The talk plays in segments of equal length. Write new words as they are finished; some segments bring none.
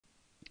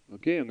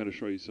Okay, I'm going to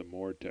show you some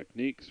more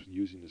techniques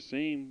using the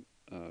same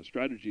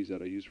strategies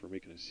that I use for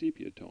making a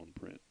sepia tone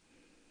print.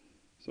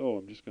 So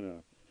I'm just going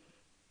to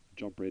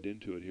jump right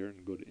into it here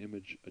and go to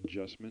Image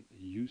Adjustment,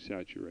 Hue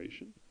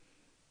Saturation.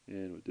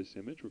 And with this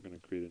image, we're going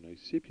to create a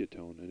nice sepia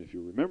tone. And if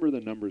you remember, the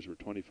numbers were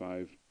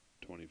 25,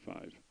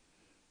 25.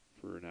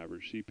 For an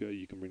average sepia,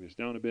 you can bring this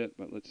down a bit,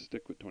 but let's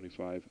stick with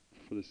 25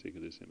 for the sake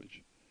of this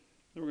image.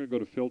 Then we're going to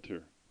go to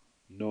Filter,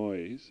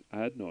 Noise,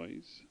 Add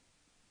Noise.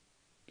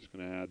 Just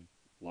going to add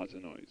lots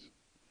of noise.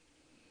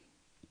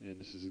 And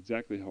this is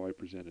exactly how I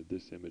presented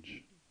this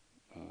image,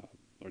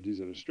 or these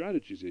are the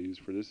strategies I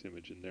used for this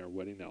image in their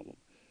wedding album.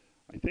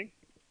 I think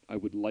I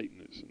would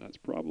lighten this, and that's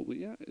probably,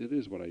 yeah, it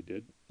is what I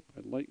did.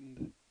 I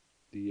lightened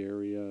the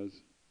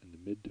areas and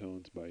the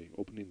midtones by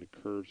opening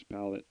the curves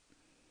palette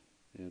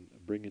and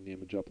bringing the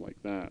image up like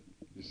that,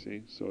 you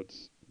see? So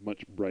it's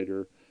much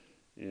brighter,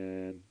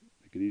 and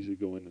I could easily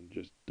go in and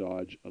just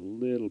dodge a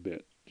little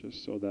bit,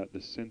 just so that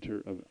the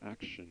center of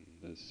action,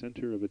 the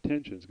center of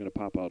attention is going to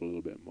pop out a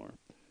little bit more.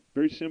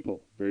 Very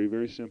simple, very,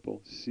 very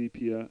simple.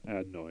 Sepia,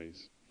 add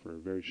noise for a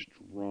very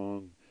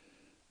strong,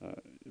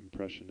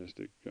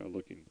 impressionistic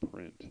looking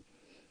print.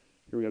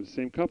 Here we have the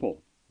same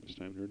couple. This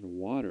time they're in the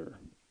water.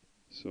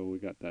 So we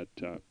got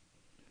that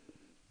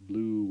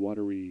blue,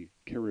 watery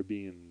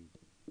Caribbean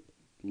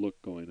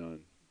look going on.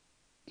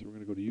 So we're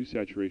going to go to Hue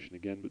Saturation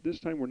again, but this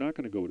time we're not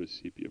going to go to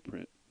sepia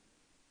print.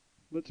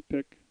 Let's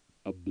pick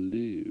a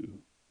blue.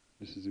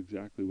 This is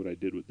exactly what I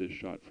did with this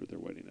shot for their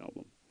wedding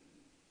album.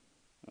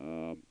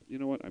 You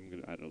know what? I'm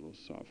going to add a little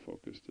soft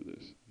focus to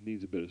this.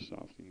 Needs a bit of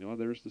softening. Now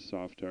there's the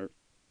soft art.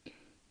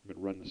 I'm going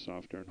to run the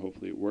soft art and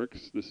hopefully it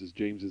works. This is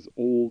James's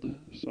old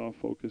soft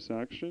focus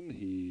action.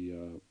 He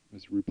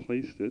has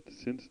replaced it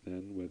since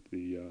then with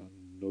the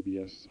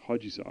Nobies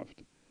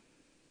Hajisoft.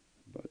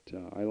 But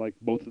I like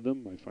both of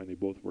them. I find they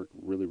both work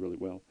really, really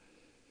well.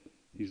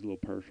 He's a little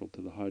partial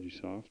to the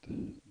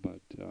Hajisoft,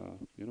 but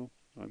you know,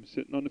 I'm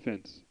sitting on the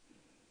fence.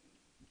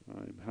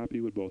 I'm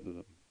happy with both of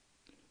them.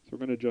 So we're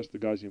going to adjust the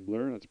Gaussian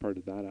blur. That's part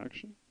of that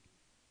action.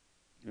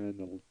 And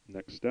the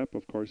next step,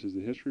 of course, is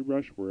the history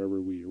brush. Wherever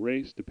we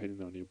erase,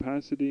 depending on the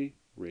opacity,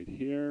 right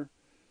here,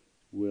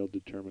 will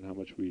determine how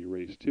much we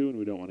erase to. And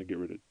we don't want to get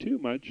rid of too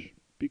much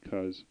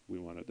because we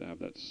want it to have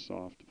that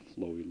soft,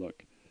 flowy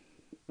look.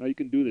 Now you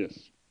can do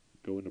this.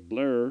 Go into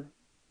blur,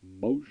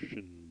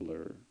 motion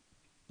blur.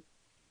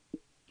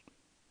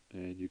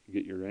 And you can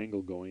get your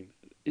angle going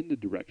in the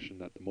direction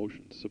that the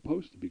motion is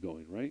supposed to be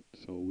going, right?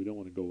 So we don't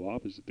want to go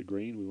opposite the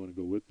grain, we want to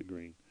go with the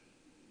grain.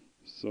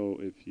 So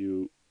if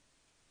you,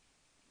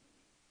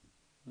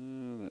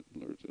 that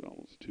blurs it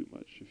almost too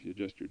much. If you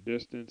adjust your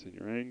distance and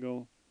your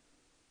angle,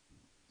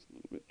 it's a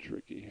little bit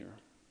tricky here.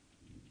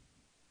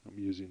 I'm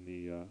using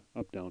the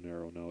up-down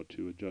arrow now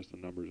to adjust the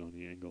numbers on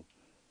the angle.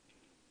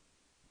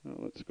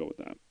 Let's go with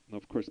that. Now,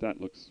 of course, that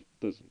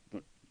doesn't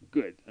look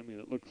good. I mean,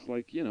 it looks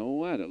like, you know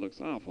what, it looks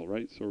awful,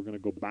 right? So we're going to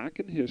go back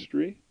in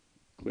history,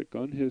 click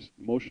on his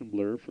motion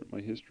blur for my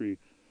history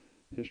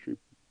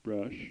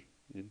brush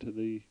into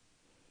the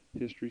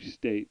history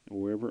state,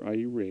 and wherever I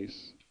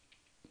erase,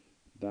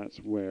 that's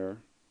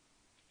where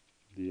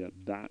the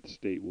that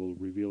state will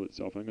reveal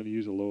itself. I'm going to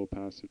use a low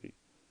opacity.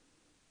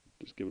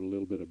 Just give it a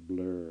little bit of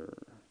blur,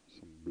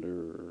 some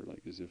blur,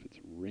 like as if it's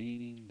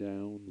raining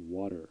down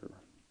water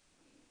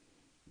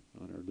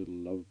on our little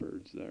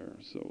lovebirds there.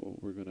 So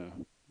we're going to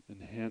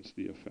enhance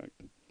the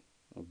effect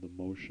of the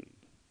motion.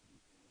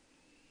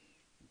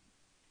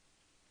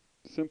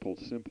 Simple,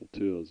 simple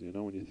tools. You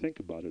know, when you think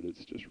about it,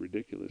 it's just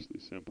ridiculously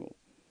simple.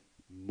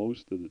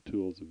 Most of the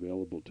tools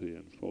available to you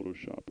in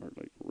Photoshop are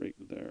like right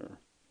there.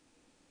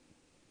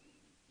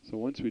 So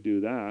once we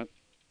do that,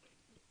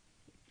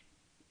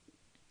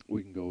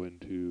 we can go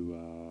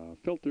into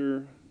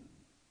Filter,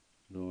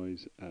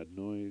 Noise, Add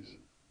Noise.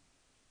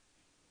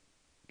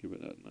 Give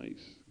it that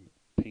nice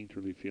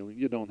painterly feeling.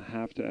 You don't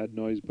have to add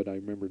noise, but I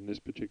remember in this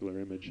particular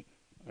image,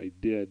 I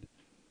did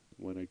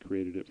when I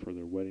created it for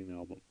their wedding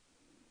album.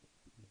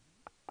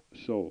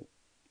 So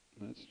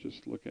let's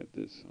just look at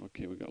this.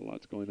 Okay, we got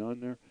lots going on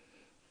there.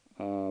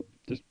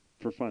 Just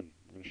for fun,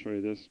 I'm going to show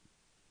you this.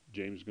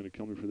 James is going to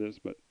kill me for this,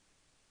 but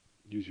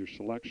use your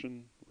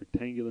selection,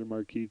 rectangular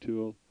marquee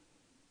tool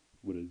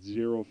with a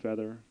zero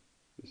feather.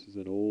 This is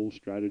an old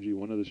strategy,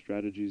 one of the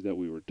strategies that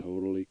we were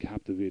totally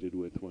captivated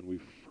with when we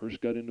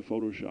first got into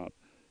Photoshop.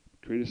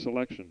 Create a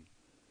selection,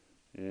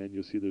 and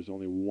you'll see there's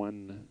only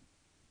one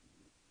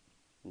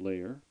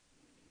layer.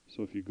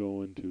 So if you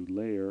go into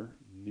Layer,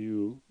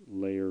 New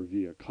Layer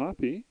via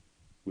Copy,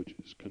 which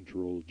is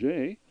Control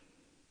J,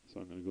 so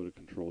I'm going to go to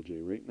Control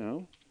J right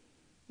now,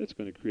 it's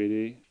going to create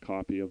a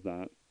copy of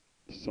that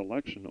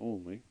selection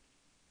only.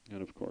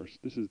 And of course,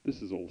 this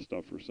is old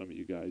stuff for some of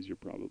you guys. You're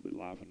probably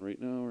laughing right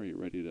now. Are you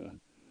ready to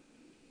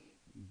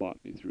bot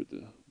me through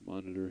the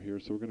monitor here?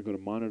 So we're going to go to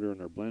Monitor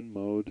in our blend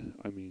mode.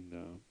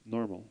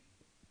 Normal.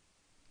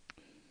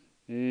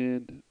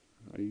 And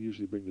I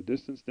usually bring the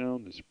distance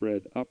down, the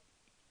spread up,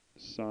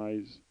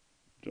 size,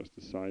 adjust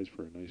the size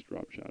for a nice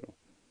drop shadow.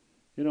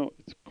 You know,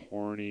 it's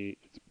corny,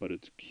 but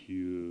it's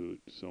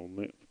cute. So I'm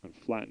going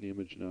to flatten the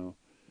image now.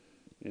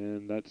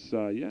 And that's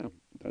yeah,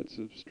 that's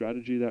a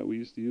strategy that we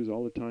used to use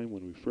all the time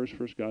when we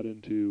first got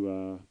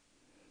into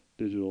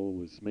digital,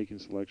 was making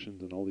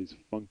selections and all these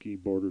funky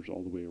borders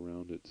all the way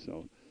around it.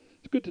 So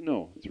it's good to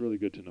know. It's really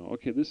good to know.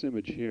 Okay, this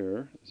image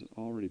here has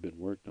already been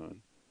worked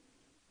on,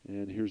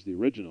 and here's the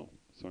original.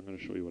 So I'm going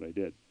to show you what I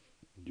did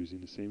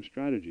using the same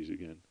strategies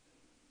again.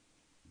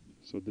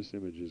 So this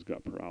image has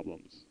got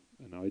problems.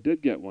 And now I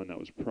did get one that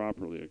was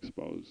properly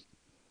exposed.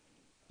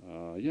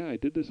 Yeah, I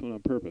did this one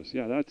on purpose.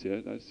 Yeah, that's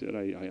it. That's it.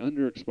 I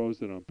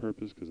underexposed it on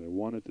purpose because I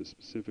wanted to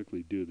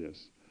specifically do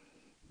this.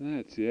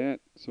 That's it.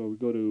 So we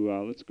go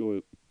to, let's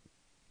go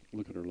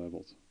look at our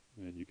levels.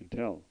 And you can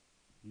tell,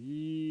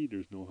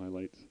 there's no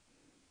highlights.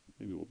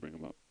 Maybe we'll bring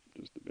them up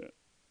just a bit.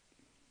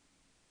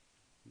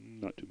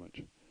 Not too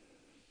much.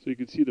 So you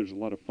can see there's a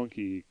lot of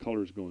funky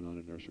colors going on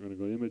in there. So we're going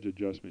to go image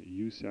adjustment,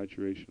 use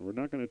saturation. We're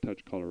not going to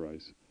touch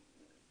colorize.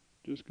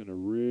 Just going to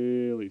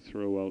really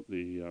throw out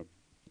the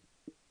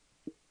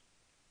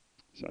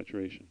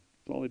saturation.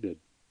 That's all I did.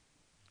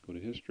 Go to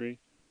history,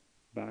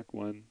 back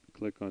one,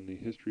 click on the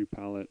history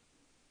palette,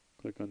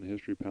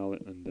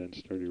 and then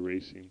start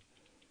erasing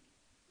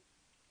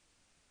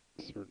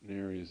certain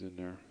areas in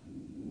there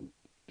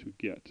to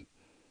get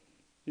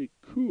a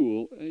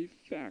cool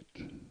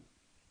effect.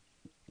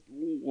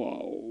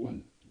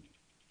 Whoa,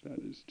 that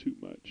is too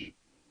much.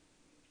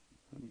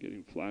 I'm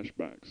getting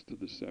flashbacks to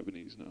the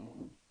 70s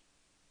now.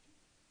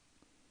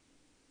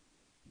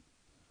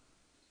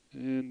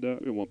 And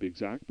it won't be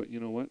exact, but you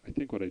know what? I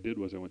think what I did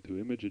was I went to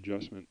image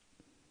adjustment,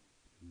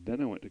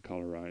 then I went to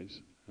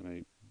colorize, and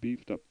I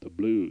beefed up the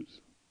blues.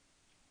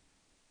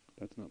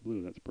 That's not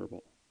blue, that's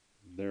purple.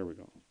 There we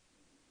go.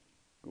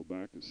 Go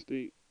back to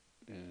state,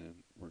 and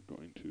we're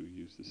going to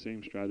use the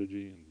same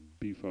strategy and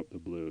beef up the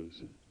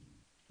blues.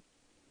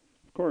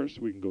 Of course,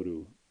 we can go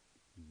to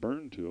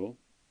Burn Tool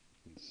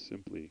and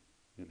simply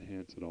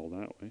enhance it all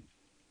that way.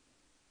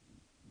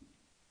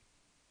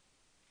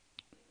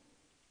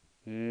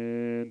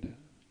 And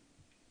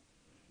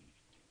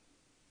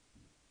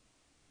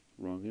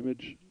wrong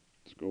image.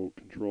 Let's go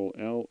Control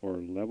L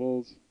or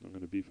levels. I'm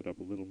going to beef it up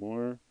a little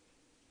more.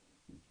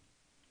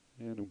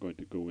 And I'm going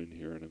to go in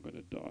here and I'm going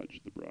to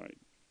dodge the bride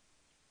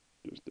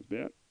just a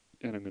bit.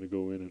 And I'm going to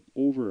go in and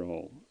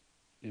overall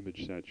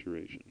image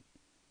saturation.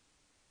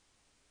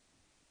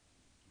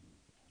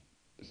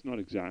 It's not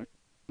exact,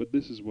 but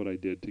this is what I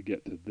did to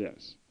get to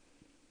this.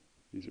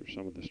 These are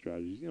some of the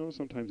strategies. You know,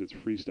 sometimes it's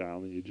freestyle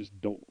and you just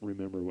don't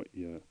remember what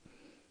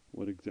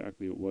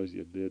exactly it was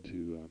you did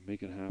to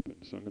make it happen.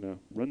 So I'm going to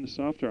run the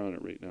software on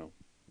it right now.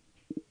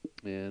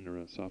 And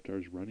the software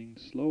is running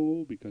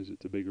slow because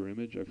it's a bigger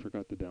image. I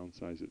forgot to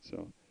downsize it,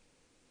 so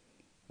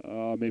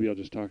maybe I'll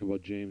just talk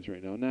about James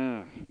right now.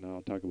 No,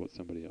 I'll talk about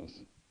somebody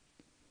else.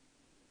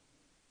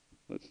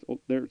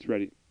 There, it's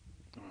ready.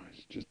 Oh,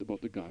 it's just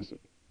about to gossip.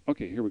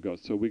 Okay, here we go.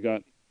 So we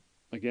got,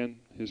 again,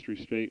 history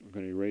straight. We're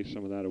going to erase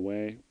some of that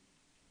away.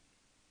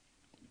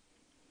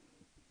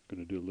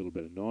 Going to do a little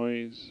bit of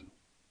noise.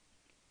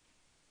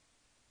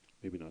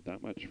 Maybe not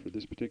that much for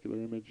this particular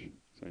image,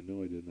 because I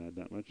know I didn't add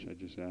that much. I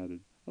just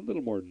added a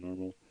little more than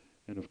normal.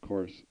 And of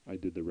course, I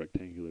did the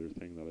rectangular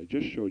thing that I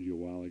just showed you a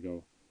while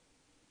ago.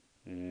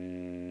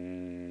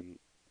 And,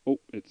 oh,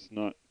 it's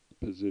not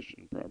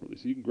positioned properly.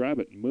 So you can grab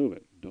it and move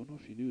it. Don't know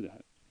if you knew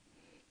that.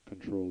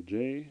 Control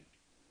J.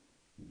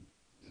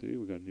 See,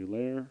 we got a new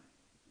layer.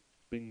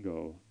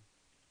 Bingo.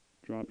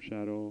 Drop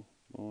shadow,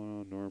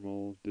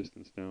 normal,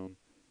 distance down,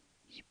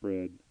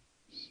 spread,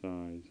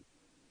 size.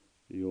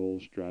 The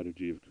old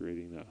strategy of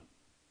creating a,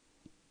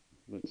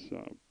 let's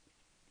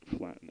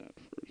flatten that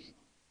first.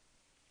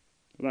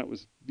 So that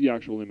was the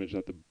actual image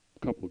that the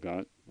couple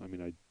got. I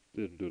mean, I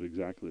didn't do it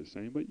exactly the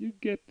same, but you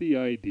get the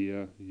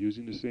idea,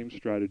 using the same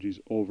strategies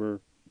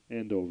over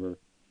and over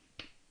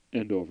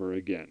and over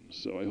again.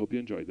 So I hope you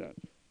enjoyed that.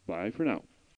 Bye for now.